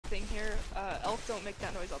elk don't make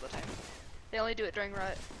that noise all the time. They only do it during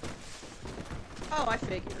rut. Oh, I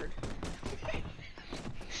figured.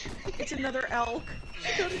 It's another elk.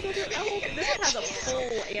 I got another elk. This one has a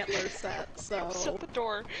full antler set, so... Shut the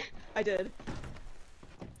door. I did.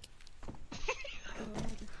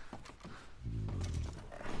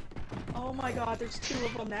 Oh my god, there's 2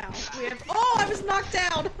 of them now. We have- Oh, I was knocked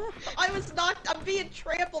down! I'm being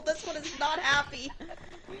trampled. This one is not happy.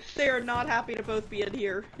 They are not happy to both be in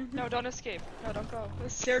here. No, don't escape. No, don't go.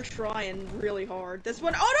 They're trying really hard. This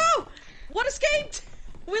one- Oh no! One escaped!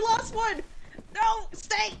 We lost one! No!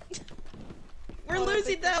 Stay! We're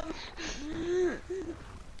losing them!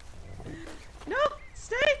 No!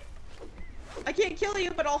 Stay! I can't kill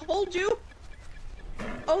you, but I'll hold you!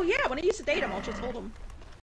 Oh yeah, when I use sedate him, I'll just hold him.